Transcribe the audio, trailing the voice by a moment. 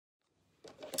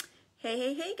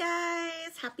Hey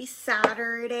guys, happy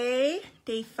Saturday,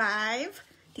 day 5,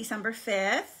 December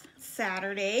 5th,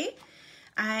 Saturday.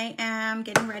 I am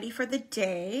getting ready for the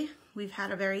day. We've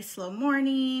had a very slow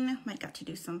morning. I got to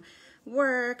do some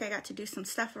work. I got to do some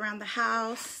stuff around the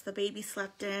house. The baby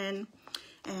slept in,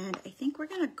 and I think we're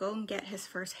gonna go and get his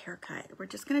first haircut. We're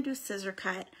just gonna do a scissor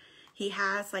cut. He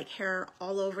has like hair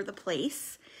all over the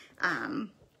place.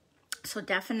 So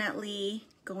definitely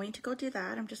going to go do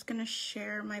that. I'm just gonna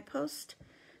share my post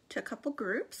to a couple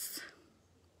groups.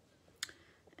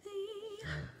 Hey.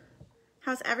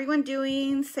 How's everyone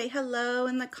doing? Say hello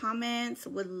in the comments.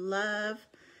 Would love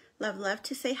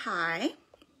to say hi.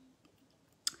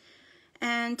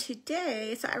 And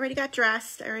today, so I already got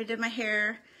dressed. I already did my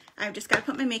hair. I've just got to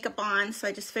put my makeup on, so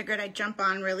I just figured I'd jump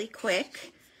on really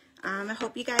quick. I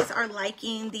hope you guys are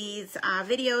liking these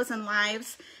videos and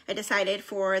lives. I decided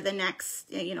for the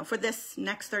next, for this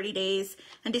next 30 days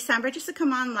in December, just to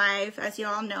come on live. As you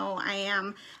all know, I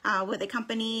am with a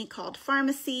company called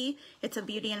Pharmacy. It's a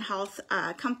beauty and health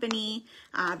company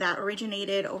that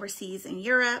originated overseas in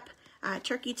Europe,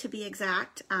 Turkey to be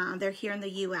exact. They're here in the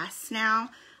US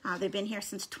now. They've been here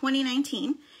since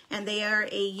 2019, and they are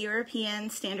a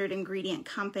European standard ingredient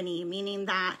company, meaning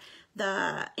that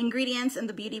the ingredients in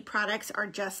the beauty products are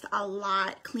just a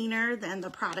lot cleaner than the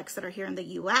products that are here in the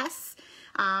US.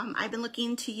 I've been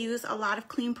looking to use a lot of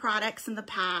clean products in the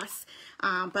past,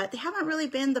 but they haven't really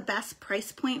been the best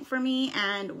price point for me.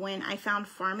 And when I found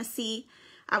Pharmacy,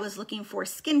 I was looking for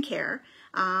skincare,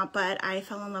 but I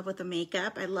fell in love with the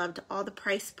makeup. I loved all the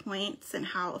price points and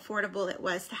how affordable it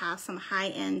was to have some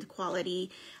high-end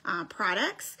quality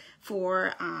products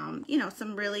for,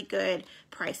 some really good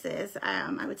prices.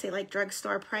 I would say like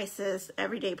drugstore prices,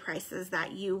 everyday prices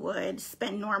that you would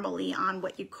spend normally on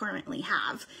what you currently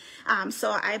have.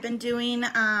 So I've been doing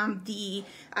the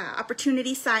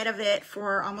opportunity side of it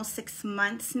for almost 6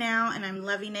 months now, and I'm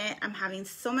loving it. I'm having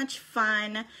so much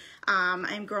fun.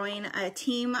 I'm growing a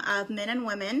team of men and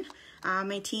women.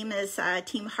 My team is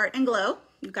Team Heart and Glow.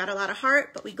 We've got a lot of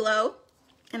heart, but we glow,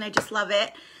 and I just love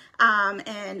it.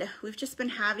 And we've just been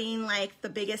having like the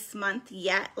biggest month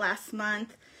yet last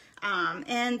month.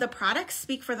 And the products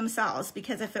speak for themselves,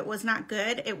 because if it was not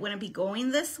good, it wouldn't be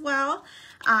going this well.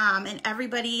 And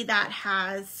everybody that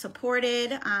has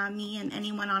supported me and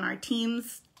anyone on our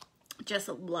teams just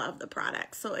love the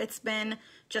products. So it's been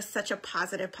just such a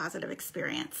positive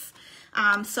experience.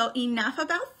 So enough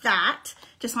about that.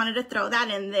 Just wanted to throw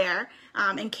that in there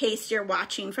in case you're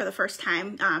watching for the first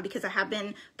time, because I have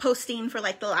been posting for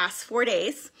like the last 4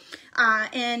 days.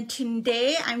 And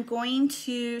today I'm going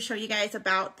to show you guys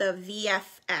about the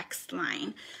VFX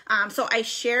line. So I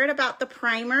shared about the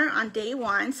primer on day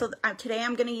 1. So today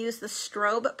I'm going to use the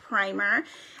strobe primer.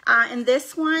 And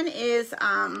this one is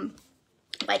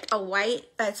like a white,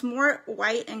 it's more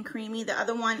white and creamy. The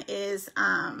other one is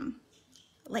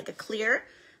like a clear.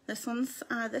 This one's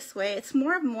this way. It's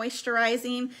more of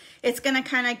moisturizing. It's gonna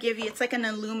kind of give you, it's like an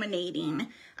illuminating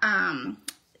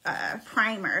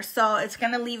primer. So it's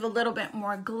gonna leave a little bit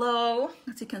more glow.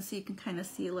 As you can see, you can kind of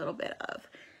see a little bit of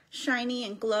shiny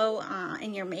and glow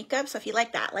in your makeup. So if you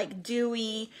like that, like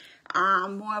dewy,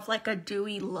 more of like a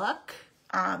dewy look,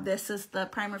 this is the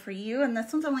primer for you. And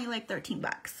this one's only like 13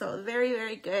 bucks. So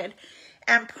very good.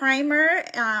 And primer,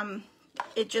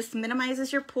 it just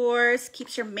minimizes your pores,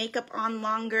 keeps your makeup on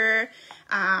longer,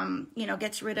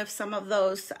 gets rid of some of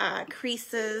those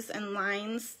creases and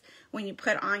lines when you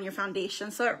put on your foundation.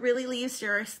 So it really leaves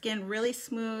your skin really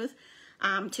smooth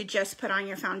to just put on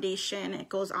your foundation. It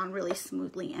goes on really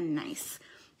smoothly and nice.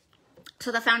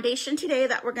 So the foundation today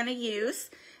that we're going to use,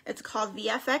 it's called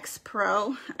VFX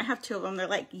Pro. I have 2 of them. They're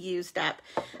like used up.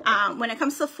 When it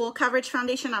comes to full coverage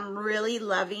foundation, I'm really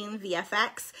loving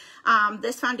VFX.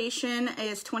 This foundation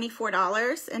is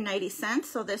 $24.90.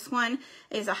 So this one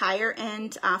is a higher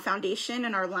end foundation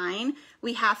in our line.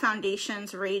 We have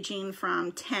foundations ranging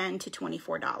from $10 to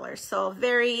 $24. So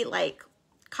very like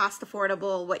cost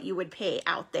affordable, what you would pay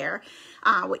out there,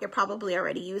 what you're probably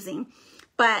already using.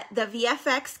 But the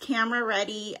VFX Camera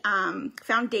Ready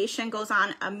foundation goes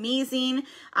on amazing.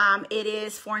 It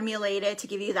is formulated to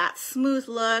give you that smooth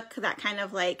look, that kind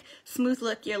of like smooth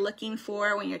look you're looking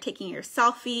for when you're taking your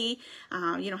selfie.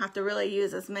 You don't have to really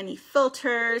use as many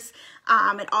filters.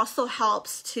 It also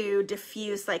helps to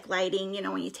diffuse like lighting.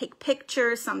 When you take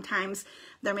pictures, sometimes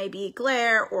there may be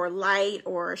glare or light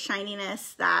or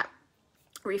shininess that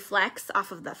reflects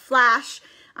off of the flash.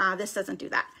 This doesn't do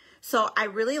that. So I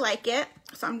really like it.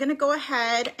 So I'm gonna go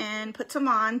ahead and put some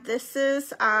on. This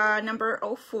is number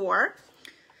 04.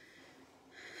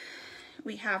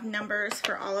 We have numbers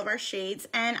for all of our shades,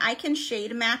 and I can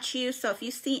shade match you. So if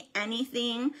you see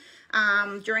anything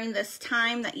during this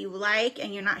time that you like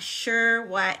and you're not sure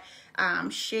what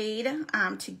shade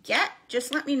to get,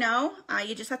 just let me know.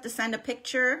 You just have to send a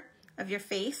picture of your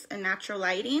face in natural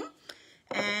lighting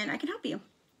and I can help you.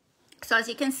 So as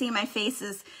you can see, my face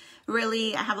is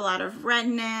really, I have a lot of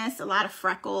redness, a lot of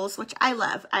freckles, which I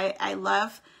love. I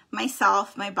love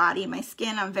myself, my body, my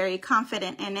skin. I'm very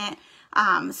confident in it.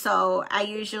 So I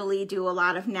usually do a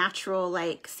lot of natural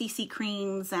like CC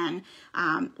creams and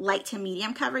light to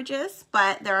medium coverages,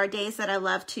 but there are days that I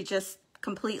love to just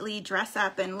completely dress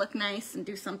up and look nice and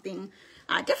do something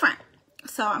different.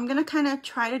 So I'm gonna kind of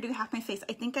try to do half my face.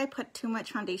 I think I put too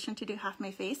much foundation to do half my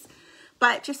face,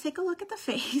 but just take a look at the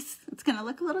face. It's gonna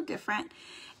look a little different.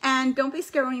 And don't be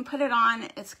scared when you put it on,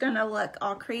 it's gonna look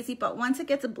all crazy, but once it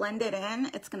gets blended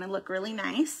in, it's gonna look really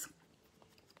nice.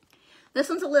 This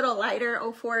one's a little lighter.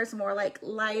 04 is more like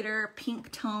lighter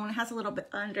pink tone. It has a little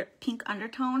bit pink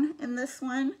undertone in this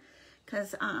one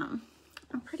because I'm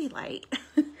pretty light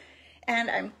and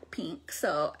I'm pink,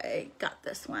 so I got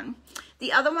this one.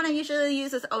 The other one I usually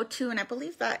use is 02, and I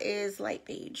believe that is light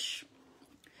beige.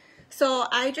 So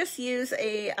I just use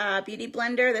a beauty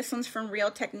blender. This one's from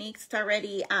Real Techniques. It's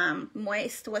already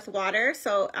moist with water,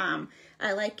 so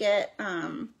I like it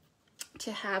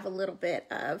to have a little bit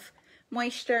of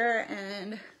moisture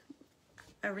and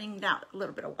I wringed out a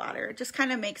little bit of water. It just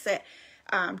kind of makes it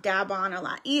dab on a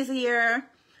lot easier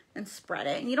and spread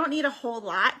it. And you don't need a whole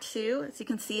lot too. As you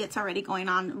can see, it's already going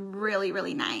on really,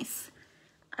 really nice.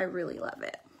 I really love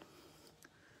it.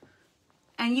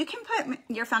 And you can put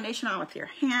your foundation on with your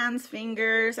hands,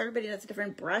 fingers. Everybody does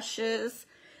different brushes.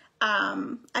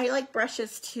 I like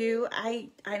brushes too. I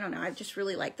don't know. I just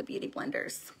really like the beauty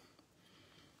blenders.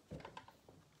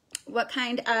 What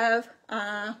kind of,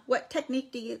 what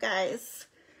technique do you guys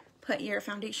put your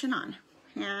foundation on?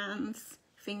 Hands,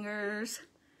 fingers?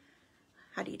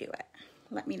 How do you do it?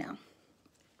 Let me know.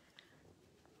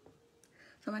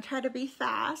 So I'm gonna try to be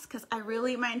fast because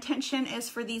my intention is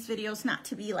for these videos not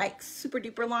to be like super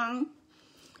duper long.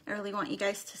 I really want you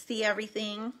guys to see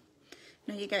everything.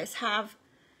 I know you guys have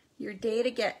your day to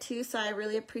get to, so I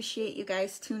really appreciate you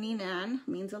guys tuning in. It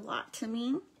means a lot to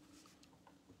me.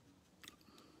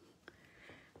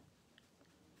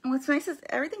 And what's nice is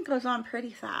everything goes on pretty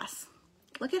fast.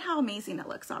 Look at how amazing it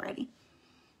looks already.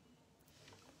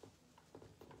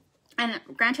 And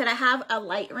granted, I have a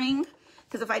light ring,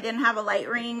 because if I didn't have a light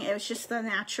ring, it was just the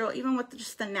natural, even with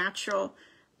just the natural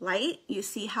light, you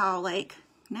see how like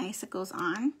nice it goes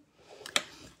on.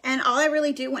 And all I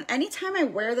really do, anytime I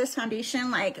wear this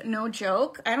foundation, like no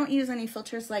joke, I don't use any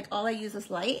filters. Like all I use is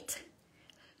light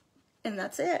and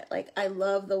that's it. Like I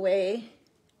love the way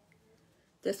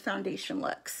this foundation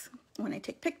looks when I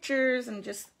take pictures and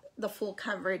just the full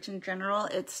coverage in general.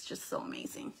 It's just so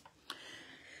amazing.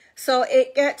 So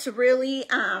it gets really,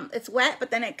 it's wet, but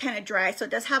then it kind of dries. So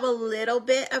it does have a little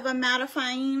bit of a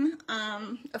mattifying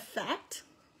effect.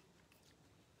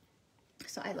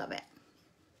 So I love it.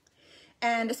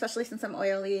 And especially since I'm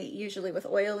oily, usually with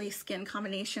oily skin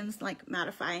combinations, like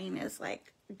mattifying is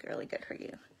like really good for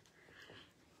you.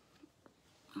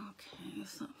 Okay,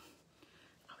 so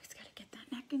always got to get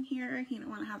that neck in here. You don't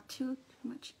want to have too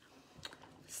much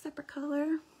separate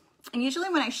color. And usually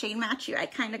when I shade match you, I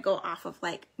kind of go off of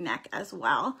like neck as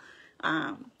well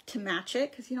to match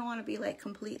it, because you don't want to be like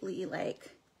completely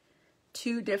like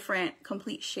two different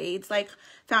complete shades. Like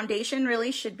foundation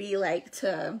really should be like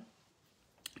to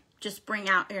just bring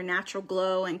out your natural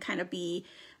glow and kind of be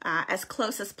as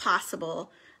close as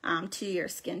possible to your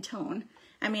skin tone.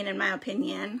 I mean, in my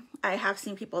opinion, I have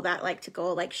seen people that like to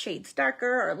go like shades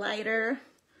darker or lighter.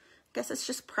 I guess it's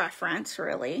just preference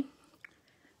really.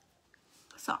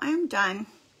 So I'm done.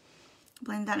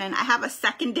 Blend that in. I have a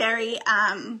secondary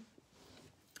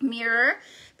mirror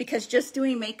because just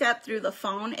doing makeup through the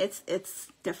phone, it's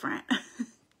different.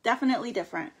 Definitely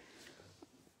different.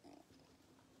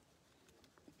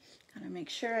 Gotta make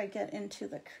sure I get into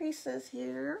the creases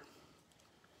here.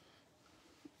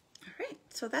 All right,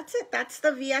 so that's it. That's the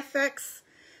VFX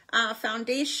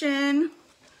foundation,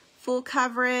 full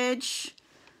coverage.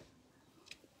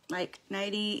 Like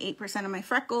 98% of my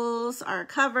freckles are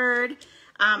covered.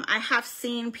 I have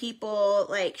seen people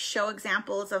like show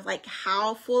examples of like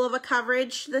how full of a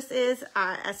coverage this is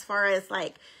as far as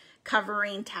like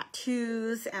covering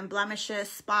tattoos and blemishes,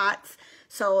 spots.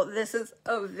 So this is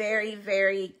a very,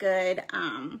 very good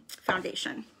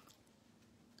foundation.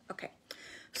 Okay,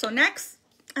 so next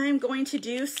I'm going to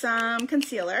do some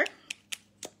concealer.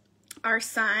 Our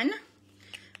son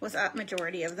was up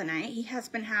majority of the night. He has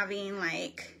been having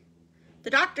like, the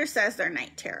doctor says they're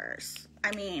night terrors.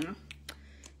 I mean,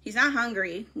 he's not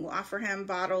hungry. We'll offer him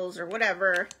bottles or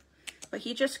whatever, but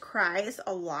he just cries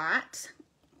a lot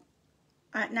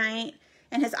at night,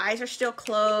 and his eyes are still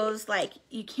closed. Like,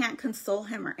 you can't console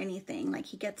him or anything. Like,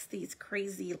 he gets these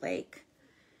crazy, like,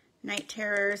 night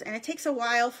terrors, and it takes a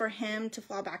while for him to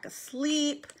fall back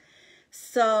asleep.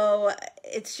 So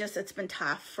it's been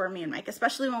tough for me and Mike,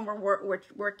 especially when we're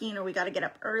working or we got to get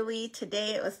up early.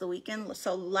 Today it was the weekend,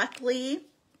 so luckily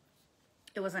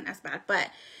it wasn't as bad, but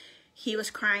he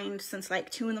was crying since like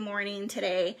 2 in the morning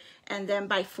today, and then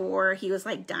by 4 he was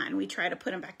like done. We tried to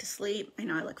put him back to sleep. I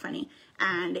know I look funny,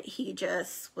 and he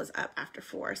just was up after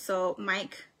 4. So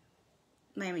Mike,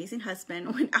 my amazing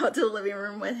husband, went out to the living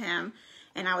room with him,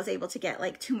 and I was able to get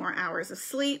like 2 more hours of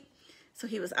sleep. So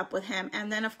he was up with him,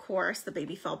 and then of course the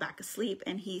baby fell back asleep,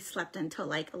 and he slept until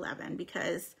like 11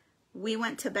 because we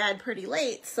went to bed pretty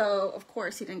late. So of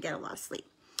course he didn't get a lot of sleep.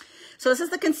 So this is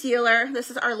the concealer.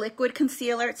 This is our liquid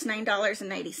concealer. It's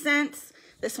 $9.90.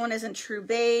 This one is in True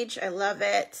Beige. I love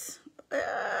it.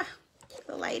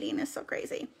 The lighting is so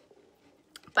crazy,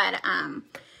 but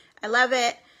I love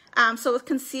it. So with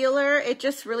concealer, it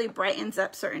just really brightens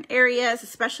up certain areas,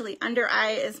 especially under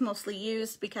eye is mostly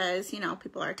used because, you know,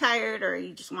 people are tired or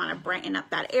you just want to brighten up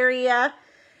that area.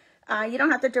 You don't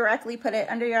have to directly put it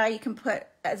under your eye. You can put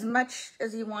as much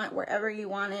as you want wherever you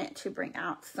want it to bring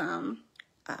out some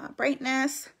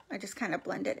brightness. I just kind of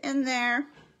blend it in there.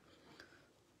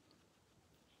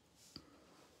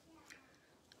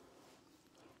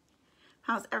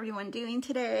 How's everyone doing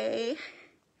today?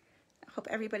 I hope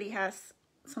everybody has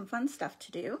some fun stuff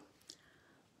to do.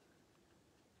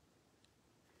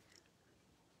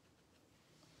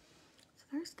 So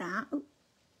there's that. Oh,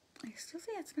 I still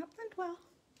say it's not blend well.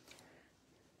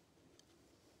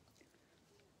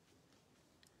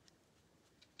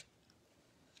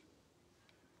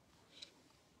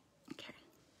 Okay.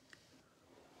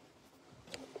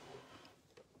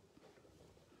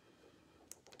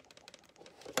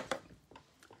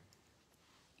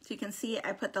 So you can see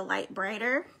I put the light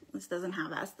brighter. This doesn't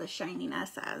have as the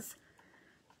shininess as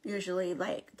usually,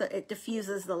 like it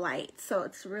diffuses the light. So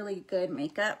it's really good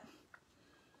makeup.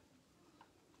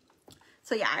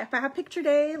 So yeah, if I have picture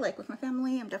day, like with my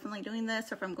family, I'm definitely doing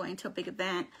this. Or if I'm going to a big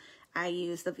event, I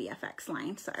use the VFX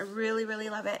line. So I really, really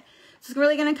love it. So it's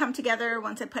really gonna come together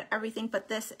once I put everything, but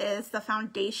this is the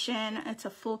foundation. It's a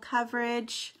full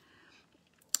coverage.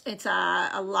 It's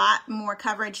a lot more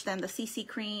coverage than the CC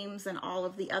creams and all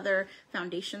of the other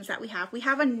foundations that we have. We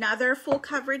have another full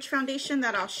coverage foundation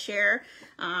that I'll share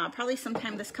probably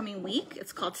sometime this coming week.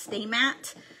 It's called Stay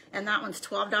Matte, and that one's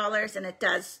 $12, and it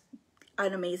does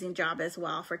an amazing job as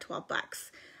well for 12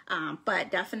 bucks. But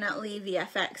definitely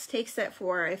VFX takes it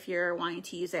for if you're wanting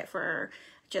to use it for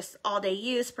just all-day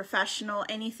use, professional,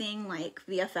 anything. Like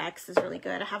VFX is really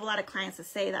good. I have a lot of clients that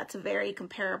say that's very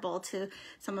comparable to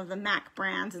some of the MAC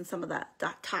brands and some of the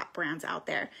top brands out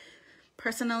there.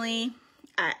 Personally,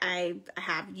 I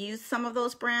have used some of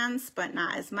those brands, but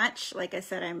not as much. Like I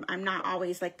said, I'm not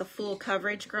always like the full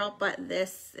coverage girl, but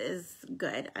this is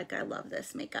good. Like, I love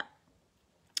this makeup.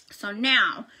 So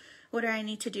now, what do I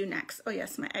need to do next? Oh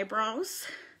yes, my eyebrows.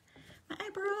 My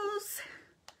eyebrows.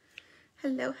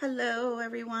 Hello, hello,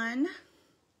 everyone.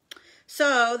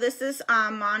 So this is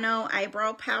mono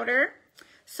eyebrow powder.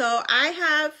 So I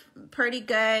have pretty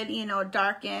good, you know,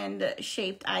 darkened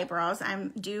shaped eyebrows. I'm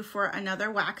due for another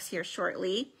wax here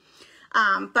shortly.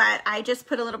 But I just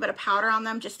put a little bit of powder on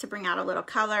them just to bring out a little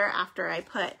color after I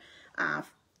put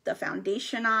the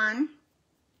foundation on.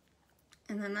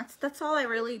 And then that's all I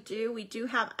really do. We do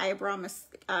have eyebrow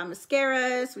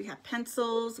mascaras, we have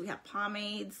pencils, we have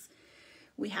pomades.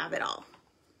 We have it all.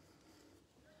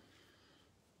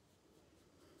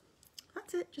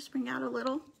 That's it. Just bring out a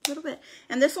little bit.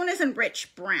 And this one is in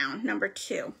Rich Brown, number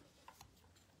 2.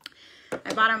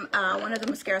 I bought one of the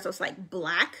mascaras was like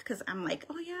black because I'm like,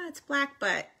 oh yeah, it's black,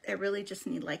 but I really just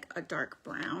need like a dark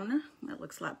brown. That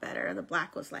looks a lot better. The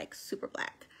black was like super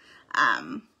black.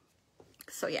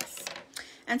 So yes.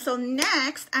 And so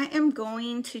next I am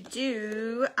going to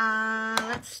do,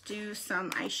 let's do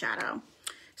some eyeshadow.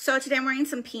 So today I'm wearing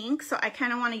some pink, so I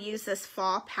kind of want to use this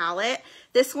fall palette.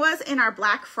 This was in our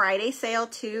Black Friday sale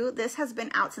too. This has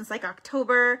been out since like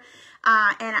October.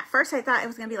 And at first I thought it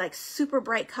was going to be like super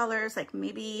bright colors, like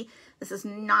maybe this is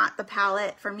not the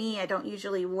palette for me. I don't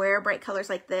usually wear bright colors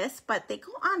like this, but they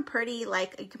go on pretty,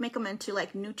 like you can make them into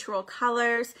like neutral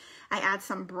colors. I add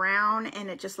some brown and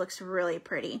it just looks really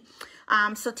pretty.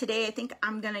 So today I think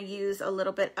I'm going to use a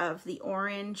little bit of the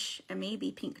orange and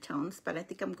maybe pink tones, but I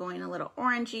think I'm going a little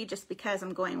orangey just because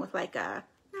I'm going with like a,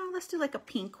 no, let's do like a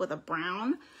pink with a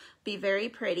brown. Be very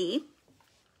pretty.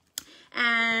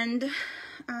 And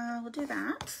we'll do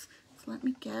that. So let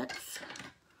me get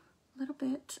a little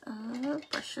bit of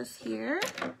brushes here.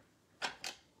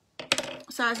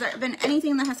 So has there been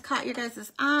anything that has caught your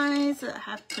guys' eyes that I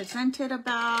have presented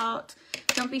about?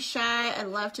 Don't be shy. I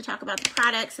love to talk about the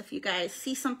products. If you guys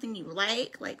see something you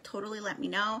like totally let me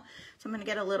know. So I'm going to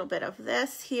get a little bit of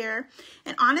this here.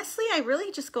 And honestly, I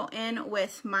really just go in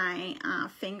with my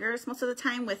fingers most of the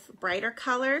time with brighter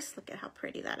colors. Look at how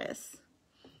pretty that is.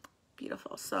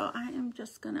 Beautiful. So I am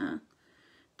just going to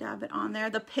dab it on there.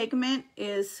 The pigment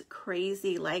is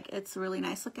crazy. Like, it's really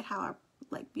nice. Look at how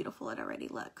like beautiful it already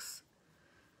looks.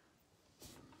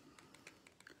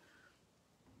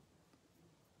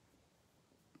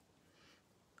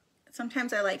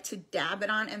 Sometimes I like to dab it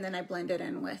on and then I blend it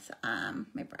in with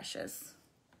my brushes.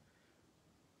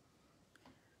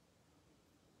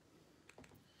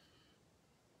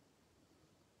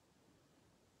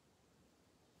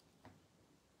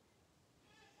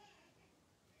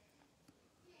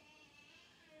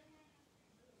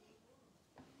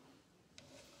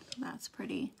 That's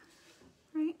pretty,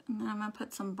 right? And then I'm gonna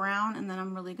put some brown and then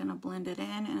I'm really gonna blend it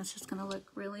in and it's just gonna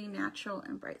look really natural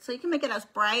and bright. So you can make it as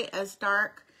bright, as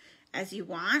dark as you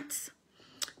want.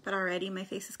 But already my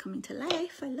face is coming to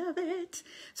life. I love it.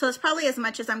 So it's probably as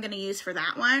much as I'm gonna use for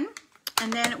that one.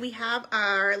 And then we have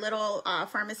our little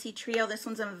Pharmacy Trio. This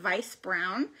one's in Vice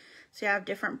Brown. So you have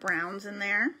different browns in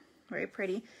there. Very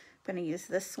pretty. I'm gonna use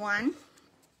this one.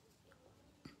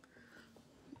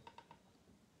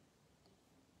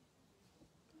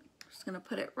 Just gonna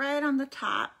put it right on the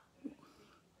top.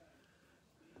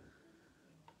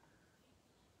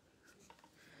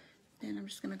 Then I'm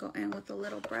just gonna go in with a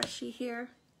little brushy here.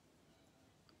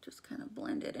 Just kind of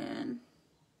blend it in.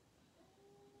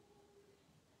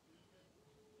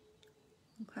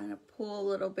 And kind of pull a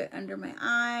little bit under my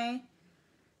eye.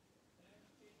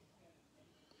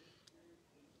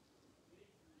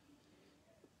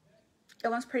 That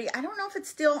one's pretty. I don't know if it's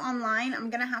still online. I'm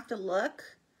gonna have to look,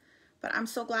 but I'm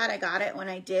so glad I got it when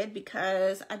I did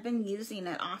because I've been using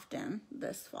it often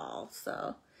this fall.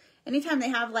 So anytime they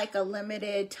have like a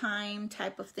limited time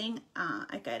type of thing,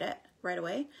 I get it right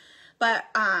away. But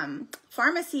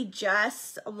Pharmacy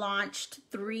just launched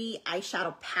 3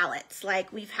 eyeshadow palettes.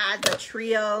 Like, we've had the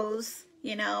trios,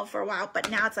 you know, for a while,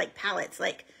 but now it's like palettes,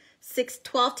 like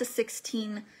 12 to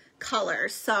 16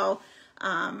 colors. So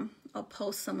I'll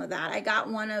post some of that. I got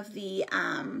one of the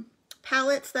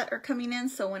palettes that are coming in,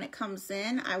 so when it comes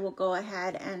in, I will go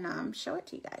ahead and show it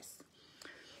to you guys.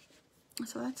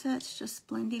 So that's it. It's just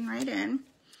blending right in.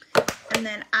 And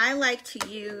then I like to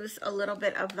use a little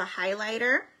bit of the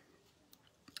highlighter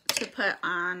to put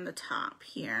on the top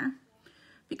here,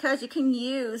 because you can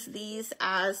use these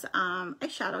as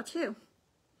eyeshadow too.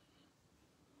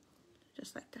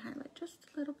 Just like to highlight just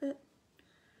a little bit,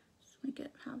 just make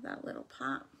it have that little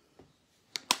pop.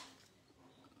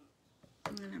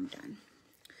 And then I'm done.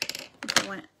 I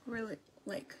went really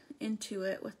like into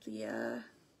it with the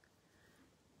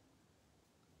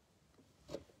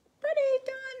pretty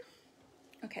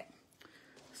done. Okay,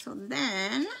 so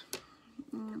then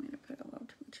I'm gonna put a little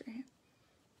too much right here.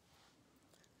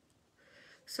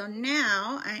 So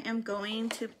now I am going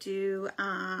to do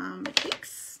the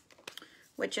cheeks,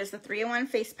 which is the 3-in-1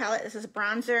 face palette. This is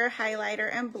bronzer, highlighter,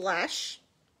 and blush.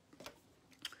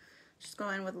 Just go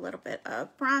in with a little bit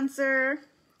of bronzer.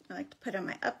 I like to put on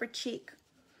my upper cheek.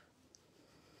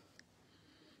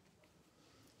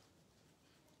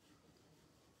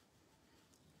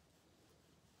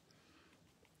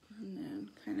 And then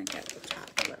kind of get the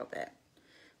top a little bit.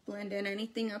 Blend in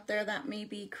anything up there that may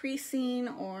be creasing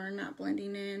or not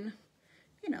blending in,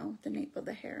 you know, the nape of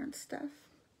the hair and stuff.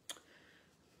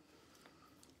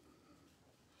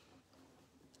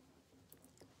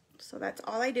 So that's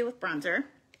all I do with bronzer.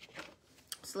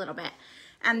 Just a little bit.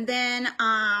 And then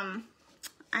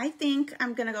I think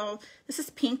I'm gonna go, this is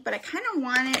pink, but I kind of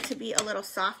want it to be a little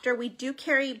softer. We do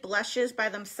carry blushes by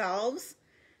themselves.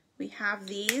 We have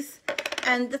these.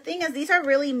 And the thing is, these are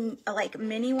really like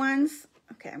mini ones.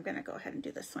 Okay, I'm gonna go ahead and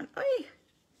do this one. Oh,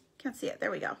 can't see it. There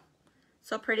we go.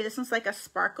 So pretty. This one's like a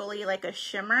sparkly, like a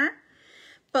shimmer.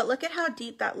 But look at how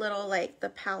deep that little, like, the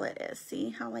palette is.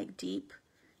 See how, like, deep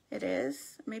it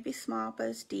is? Maybe small, but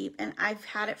it's deep. And I've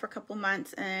had it for a couple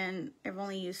months, and I've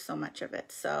only used so much of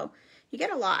it. So you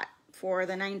get a lot for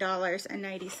the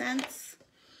 $9.90.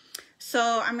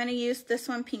 So I'm gonna use this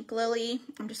one, Pink Lily.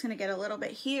 I'm just gonna get a little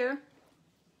bit here.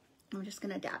 I'm just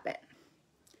gonna dab it.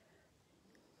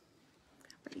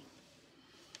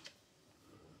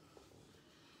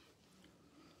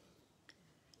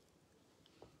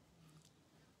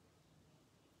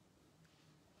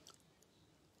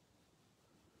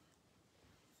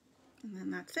 And then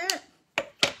that's it.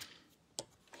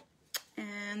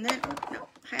 And then, oh, no,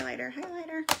 highlighter.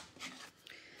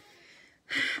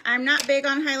 I'm not big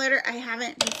on highlighter. I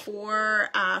haven't before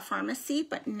pharmacy,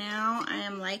 but now I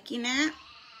am liking it.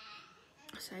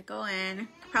 So I go in,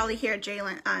 probably hear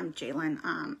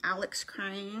Alex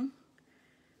crying.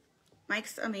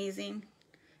 Mike's amazing.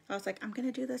 I was like, I'm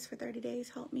gonna do this for 30 days,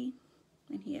 help me.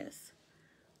 And he is.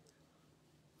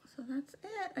 So that's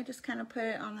it. I just kind of put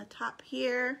it on the top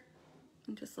here,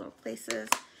 in just little places.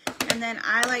 And then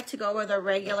I like to go with a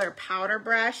regular powder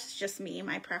brush. It's just me,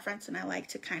 my preference, and I like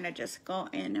to kind of just go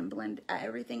in and blend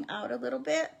everything out a little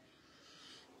bit.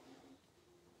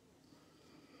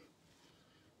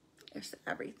 Just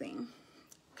everything.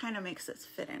 Kind of makes this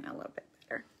fit in a little bit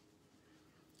better.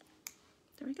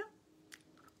 There we go.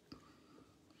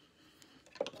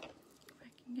 If I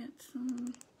can get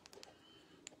some.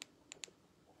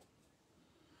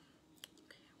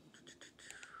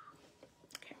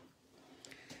 Okay.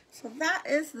 So that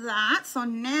is that. So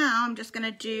now I'm just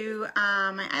gonna do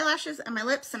my eyelashes and my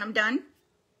lips, and I'm done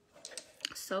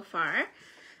so far.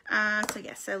 So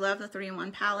yes, I love the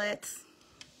 3-in-1 palettes.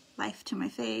 Life to my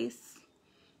face.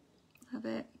 Love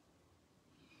it.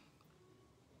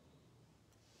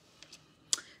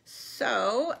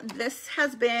 So this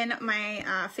has been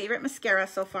my favorite mascara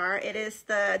so far. It is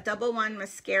the Double One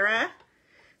mascara.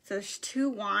 So there's 2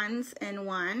 wands in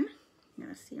one. You're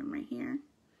gonna see them right here.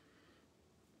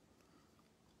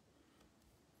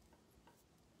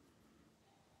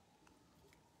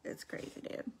 It's crazy,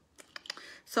 dude.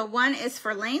 So one is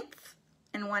for length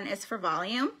and one is for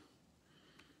volume.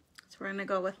 So we're gonna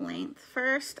go with length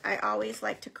first. I always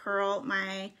like to curl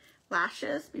my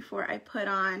lashes before I put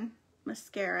on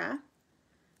mascara.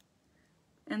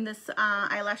 And this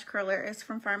eyelash curler is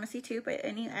from Pharmacy too, but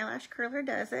any eyelash curler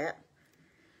does it.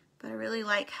 But I really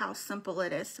like how simple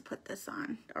it is to put this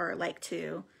on, or like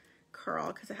to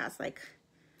curl, because it has like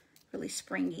really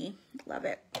springy. Love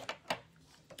it.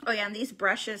 Oh yeah, and these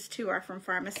brushes too are from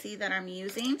Pharmacy that I'm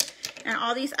using. And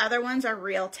all these other ones are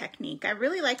Real Technique. I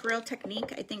really like Real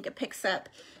Technique. I think it picks up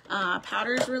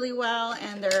powders really well,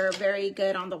 and they're very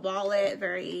good on the wallet,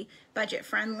 very budget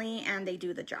friendly, and they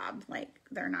do the job. Like,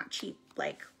 they're not cheap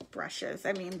like brushes.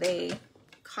 I mean, they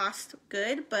cost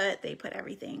good, but they put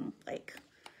everything, like,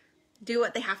 do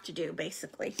what they have to do,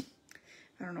 basically.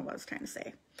 I don't know what I was trying to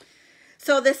say.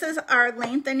 So this is our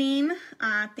lengthening,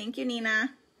 thank you,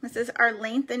 Nina. This is our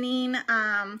lengthening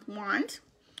wand.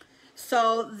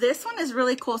 So this one is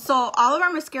really cool. So all of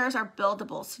our mascaras are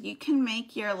buildable. So you can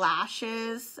make your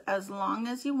lashes as long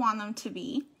as you want them to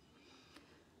be.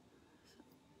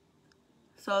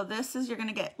 So this is, you're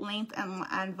gonna get length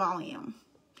and volume.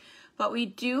 But we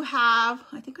do have,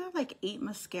 I think we have like 8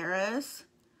 mascaras.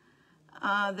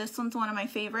 This one's one of my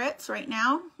favorites right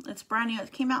now. It's brand new.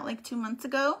 It came out like 2 months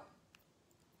ago.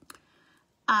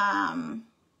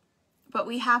 But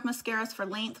we have mascaras for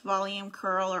length, volume,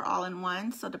 curl, or all in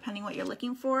one. So depending what you're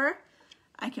looking for,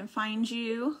 I can find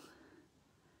you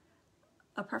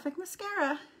a perfect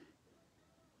mascara.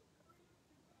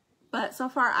 But so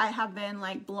far I have been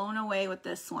like blown away with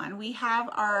this one. We have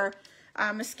our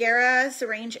mascaras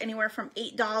range anywhere from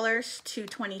 $8 to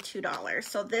 $22.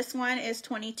 So this one is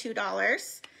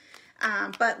 $22.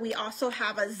 But we also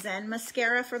have a Zen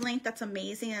mascara for length. That's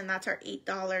amazing. And that's our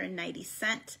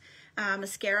 $8.90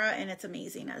 mascara. And it's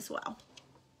amazing as well.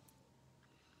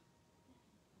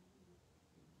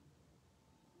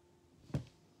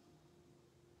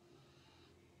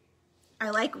 I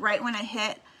like right when I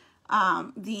hit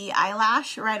the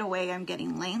eyelash, right away I'm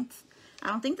getting length. I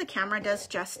don't think the camera does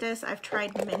justice. I've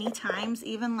tried many times,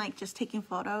 even like just taking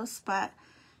photos, but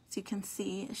as you can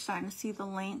see, it's starting to see the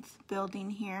length building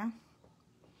here.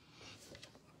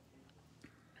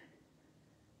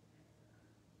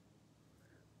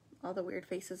 All the weird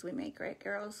faces we make, right,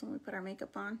 girls, when we put our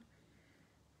makeup on?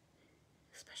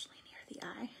 Especially near the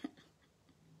eye.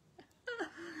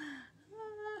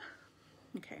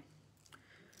 Okay.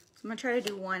 So I'm gonna try to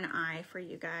do one eye for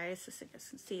you guys so you guys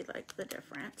can see like the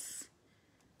difference.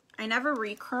 I never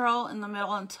recurl in the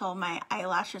middle until my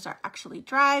eyelashes are actually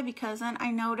dry, because then I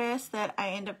notice that I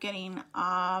end up getting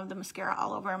the mascara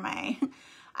all over my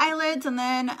eyelids, and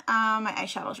then my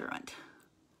eyeshadow's ruined.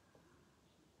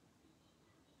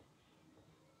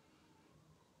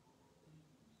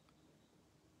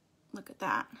 Look at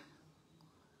that.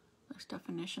 There's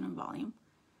definition and volume.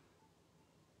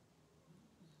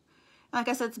 Like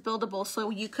I said, it's buildable, so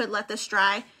you could let this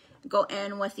dry, go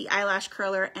in with the eyelash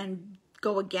curler and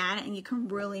go again, and you can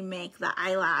really make the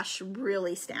eyelash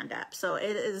really stand up. So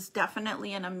it is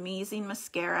definitely an amazing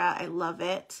mascara. I love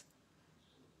it.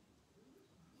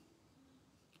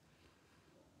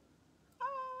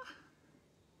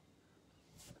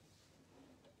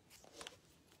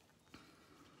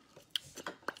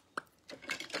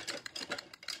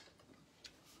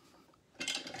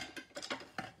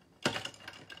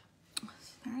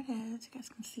 you guys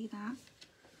can see that.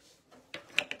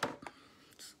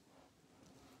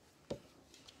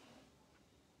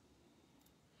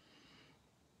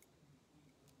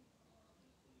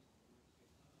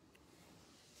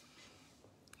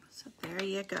 So there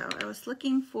you go. I was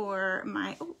looking for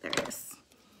my, oh, there it is.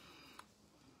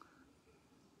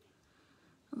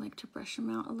 I like to brush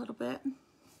them out a little bit.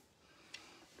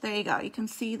 There you go. You can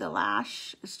see the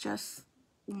lash is just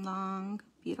long,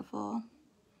 beautiful.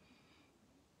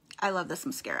 I love this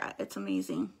mascara. It's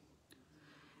amazing.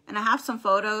 And I have some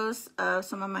photos of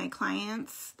some of my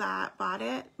clients that bought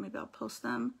it. Maybe I'll post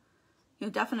them. You'll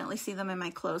definitely see them in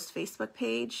my closed Facebook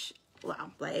page.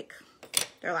 Wow, like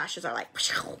their lashes are like,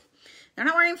 they're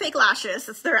not wearing fake lashes.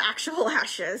 It's their actual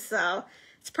lashes. So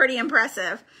it's pretty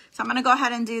impressive. So I'm going to go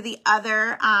ahead and do the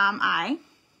other eye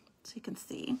so you can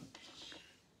see.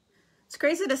 It's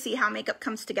crazy to see how makeup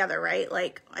comes together, right?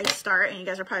 Like I start and you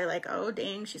guys are probably like, oh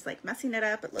dang, she's like messing it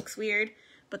up. It looks weird.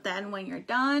 But then when you're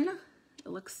done, it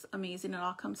looks amazing. It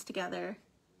all comes together.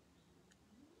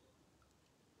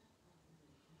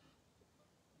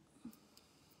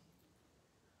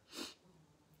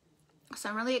 So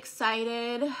I'm really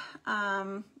excited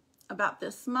about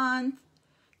this month,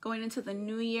 going into the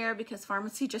new year, because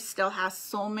pharmacy just still has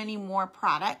so many more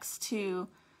products to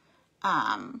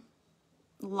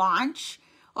launch.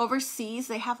 Overseas,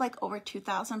 they have like over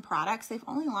 2,000 products. They've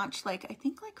only launched like, I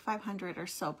think like 500 or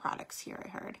so products here, I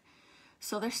heard.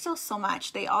 So there's still so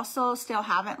much. They also still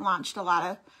haven't launched a lot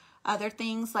of other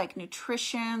things like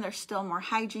nutrition. There's still more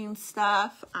hygiene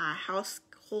stuff,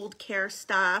 household care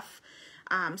stuff.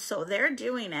 So they're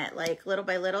doing it like little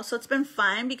by little. So it's been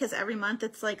fun because every month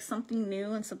it's like something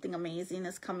new and something amazing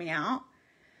is coming out.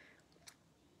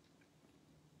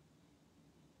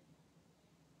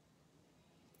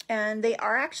 And they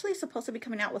are actually supposed to be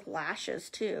coming out with lashes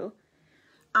too.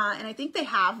 And I think they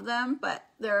have them, but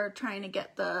they're trying to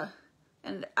get the,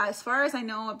 and as far as I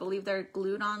know, I believe they're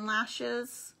glued on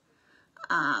lashes.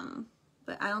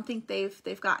 But I don't think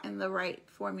they've gotten the right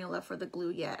formula for the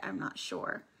glue yet. I'm not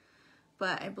sure.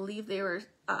 But I believe they were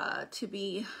to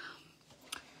be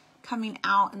coming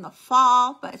out in the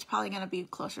fall, but it's probably going to be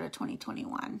closer to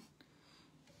 2021.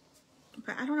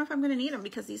 But I don't know if I'm going to need them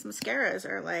because these mascaras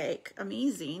are like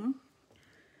amazing.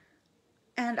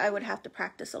 And I would have to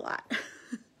practice a lot,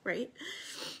 right?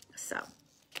 So,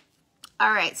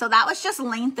 all right. So that was just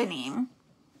lengthening.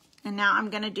 And now I'm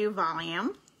going to do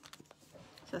volume.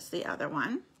 So that's the other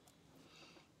one.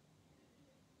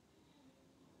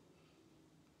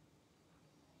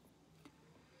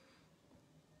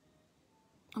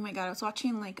 Oh my God, I was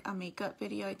watching like a makeup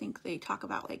video. I think they talk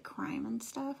about like crime and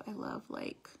stuff. I love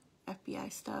like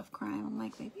FBI stuff, crime. I'm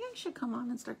like, maybe I should come on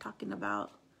and start talking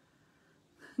about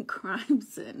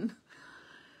crimes and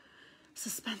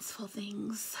suspenseful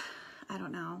things. I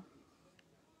don't know.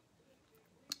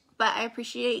 But I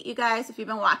appreciate you guys if you've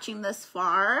been watching this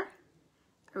far.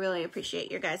 I really appreciate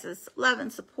your guys' love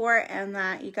and support, and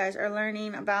that you guys are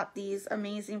learning about these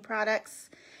amazing products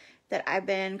that I've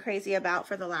been crazy about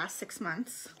for the last 6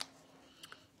 months.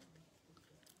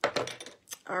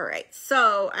 All right,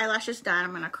 so eyelashes done.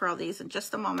 I'm gonna curl these in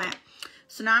just a moment.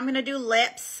 So now I'm gonna do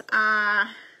lips. I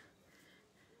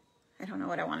don't know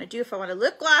what I wanna do, if I want a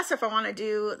lip gloss or if I wanna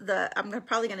do the, I'm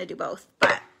probably gonna do both,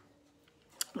 but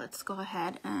let's go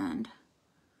ahead and,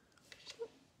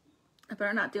 I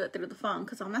better not do it through the phone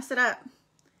because I'll mess it up.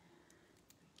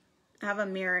 I have a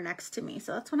mirror next to me,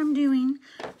 so that's what I'm doing.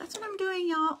 That's what I'm doing,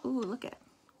 y'all. Ooh, look at.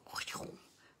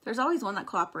 There's always one that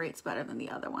cooperates better than the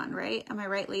other one, right? Am I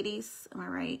right, ladies? Am I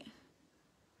right?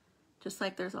 Just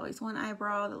like there's always one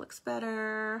eyebrow that looks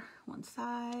better, one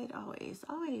side, always,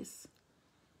 always.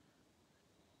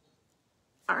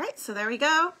 All right, so there we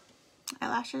go.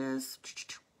 Eyelashes.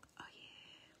 Oh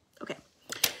yeah. Okay.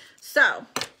 So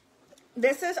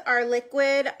this is our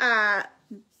liquid, our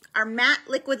matte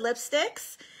liquid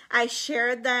lipsticks. I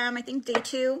shared them, I think day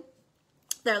 2.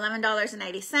 They're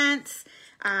 $11.90.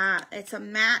 It's a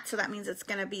matte, so that means it's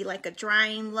gonna be like a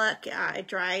drying look. It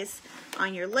dries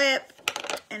on your lip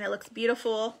and it looks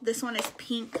beautiful. This one is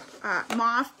pink,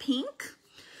 mauve pink.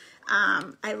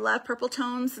 I love purple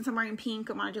tones. Since I'm wearing pink,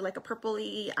 I wanna do like a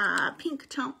purpley pink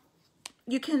tone.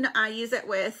 You can use it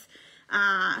with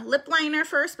lip liner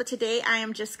first, but today I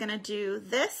am just gonna do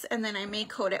this, and then I may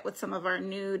coat it with some of our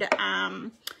nude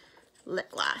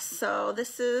lip gloss. So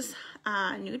this is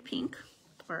nude pink,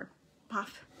 or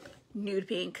nude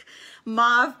pink,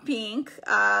 mauve pink.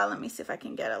 Let me see if I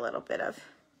can get a little bit of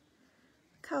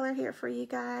color here for you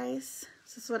guys.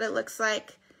 This is what it looks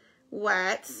like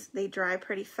wet. They dry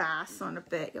pretty fast, so in a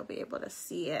bit you'll be able to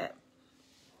see it.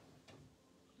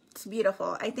 It's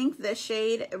beautiful. I think this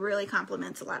shade really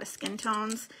complements a lot of skin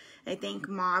tones. I think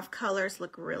mauve colors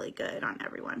look really good on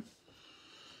everyone.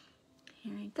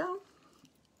 Here we go.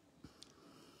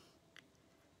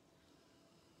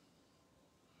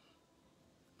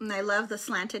 And I love the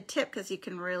slanted tip because you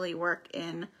can really work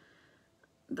in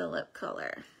the lip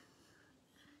color.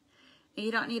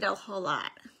 You don't need a whole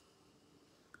lot.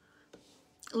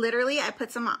 Literally, I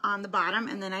put some on the bottom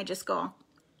and then I just go.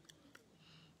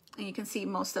 And you can see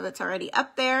most of it's already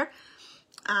up there.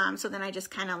 So then I just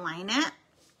kind of line it.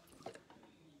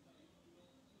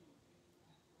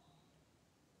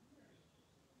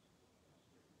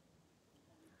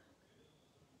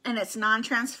 And it's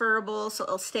non-transferable, so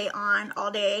it'll stay on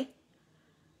all day.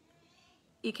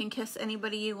 You can kiss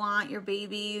anybody you want, your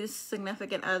babies,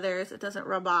 significant others. It doesn't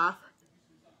rub off.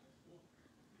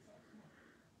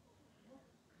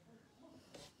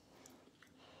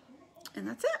 And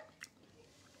that's it.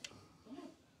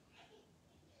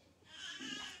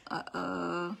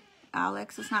 Uh-oh,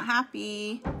 Alex is not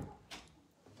happy.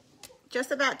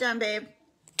 Just about done, babe.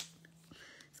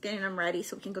 Just getting them ready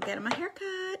so we can go get him a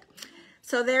haircut.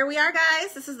 So there we are,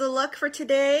 guys. This is the look for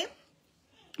today.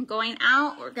 Going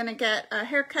out, we're gonna get a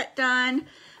haircut done.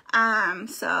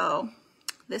 So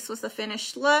this was the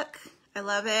finished look. I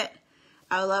love it.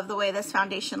 I love the way this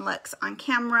foundation looks on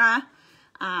camera.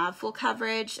 Full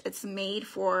coverage. It's made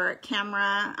for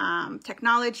camera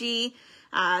technology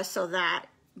so that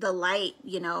the light,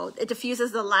 you know, it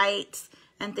diffuses the light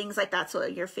and things like that so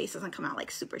your face doesn't come out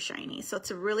like super shiny. So it's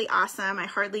really awesome. I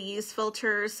hardly use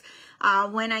filters.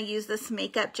 When I use this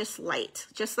makeup, just light,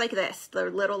 just like this, the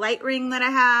little light ring that I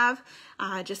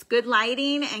have, just good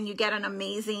lighting, and you get an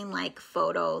amazing like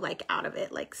photo like out of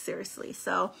it, like seriously.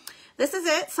 So this is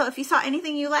it. So if you saw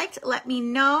anything you liked, let me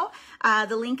know.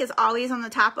 The link is always on the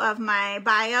top of my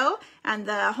bio and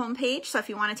the homepage. So if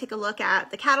you want to take a look at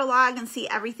the catalog and see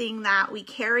everything that we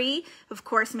carry, of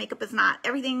course, makeup is not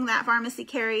everything that pharmacy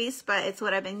carries, but it's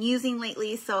what I've been using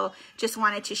lately. So just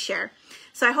wanted to share.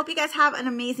 So I hope you guys have an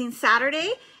amazing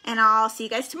Saturday, and I'll see you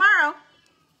guys tomorrow.